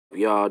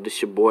Y'all,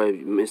 this your boy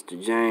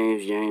Mr.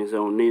 James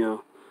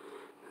O'Neal,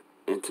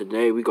 and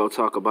today we gonna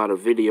talk about a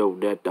video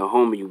that the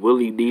homie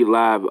Willie D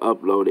Live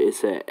uploaded. It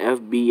said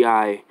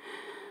FBI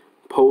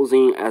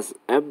posing as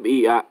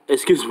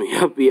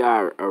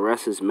FBI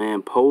arrests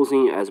man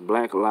posing as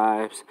Black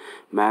Lives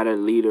Matter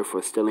leader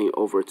for stealing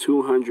over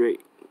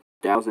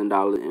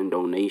 $200,000 in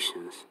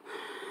donations.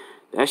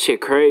 That shit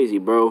crazy,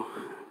 bro.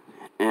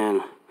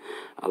 And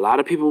a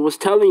lot of people was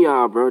telling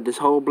y'all, bro, this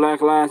whole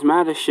Black Lives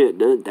Matter shit,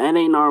 that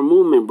ain't our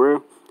movement,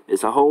 bro.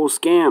 It's a whole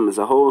scam. It's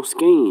a whole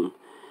scheme.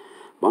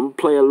 But I'm gonna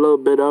play a little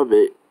bit of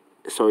it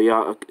so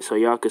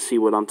y'all can see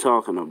what I'm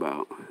talking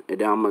about, and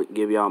then I'm gonna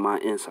give y'all my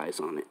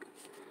insights on it.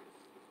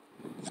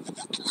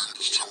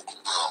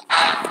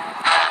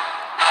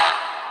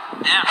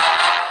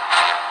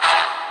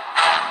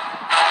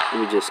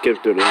 Let me just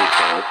skip through the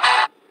intro.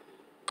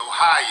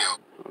 Ohio.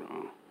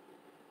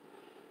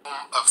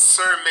 Of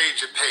Sir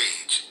Major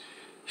Page.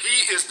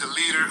 He is the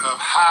leader of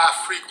High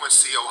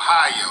Frequency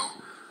Ohio,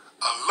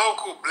 a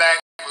local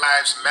Black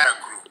Lives Matter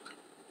group.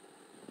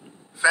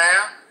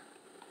 Fam,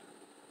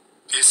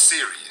 it's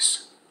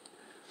serious.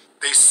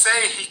 They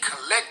say he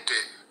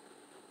collected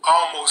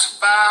almost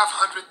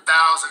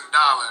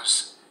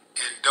 $500,000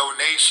 in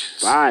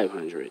donations.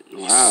 500.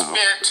 Wow. He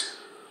spent,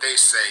 they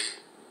say,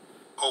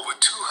 over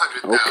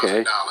 $200,000 in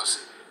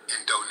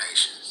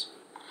donations.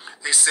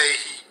 They say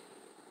he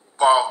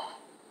bought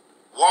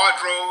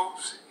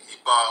wardrobes, he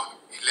bought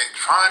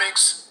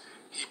electronics,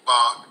 he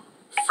bought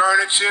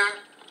furniture.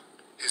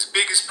 His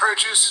biggest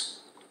purchase,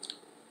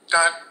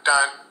 dun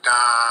dun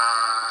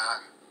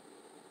dun,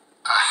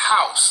 a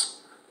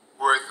house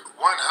worth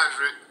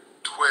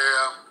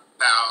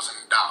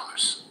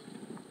 $112,000.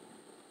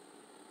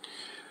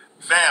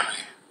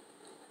 Family,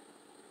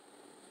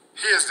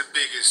 here's the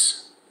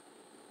biggest.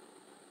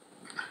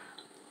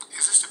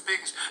 Is this the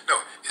biggest?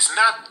 No, it's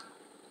not.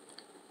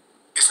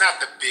 It's not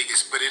the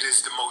biggest, but it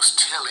is the most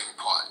telling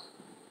part.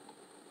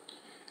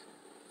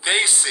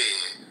 They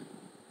said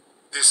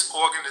this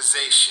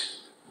organization,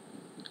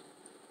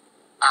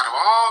 out of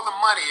all the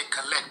money it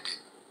collected,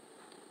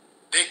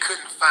 they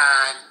couldn't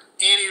find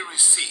any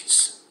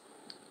receipts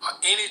or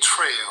any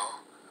trail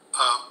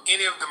of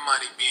any of the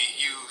money being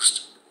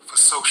used for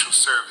social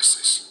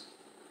services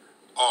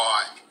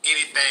or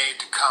anything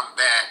to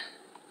combat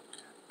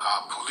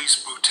police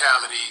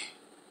brutality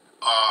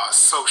or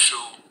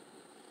social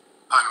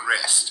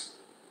unrest.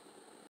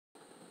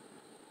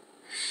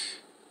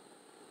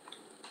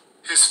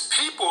 His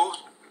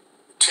people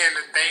tend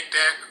to think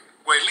that,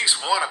 well, at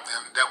least one of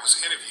them that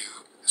was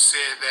interviewed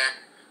said that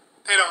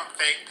they don't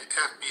think the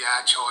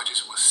FBI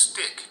charges will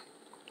stick.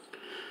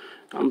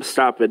 I'm gonna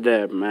stop at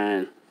that,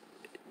 man.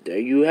 There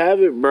you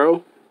have it,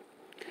 bro.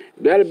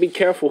 You gotta be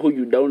careful who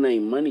you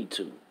donate money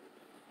to.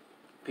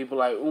 People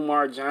like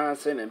Umar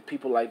Johnson and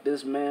people like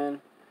this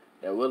man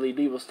that Willie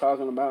D was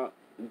talking about,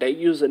 they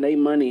using their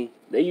money.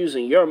 They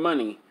using your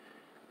money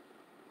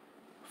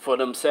for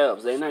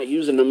themselves. They're not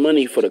using the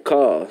money for the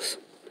cause.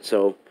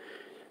 So,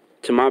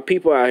 to my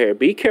people out here,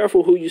 be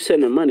careful who you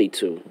sending money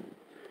to.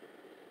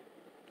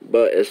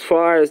 But as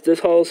far as this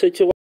whole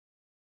situation,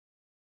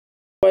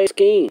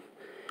 scheme.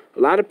 A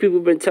lot of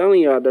people been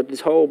telling y'all that this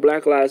whole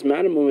Black Lives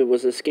Matter movement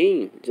was a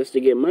scheme just to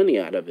get money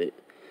out of it.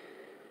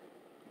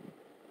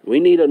 We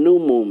need a new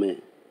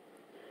movement.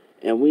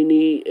 And we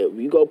need, if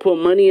you go put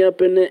money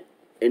up in it,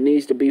 it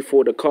needs to be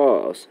for the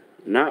cause,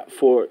 not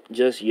for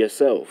just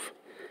yourself.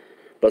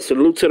 But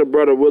salute to the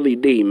brother Willie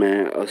D,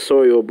 man, a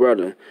Soil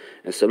brother.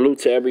 And salute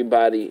to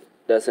everybody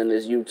that's in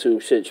this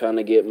YouTube shit trying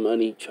to get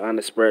money, trying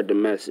to spread the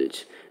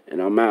message.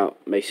 And I'm out.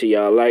 Make sure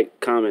y'all like,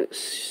 comment,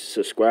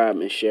 subscribe,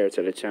 and share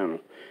to the channel.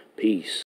 Peace.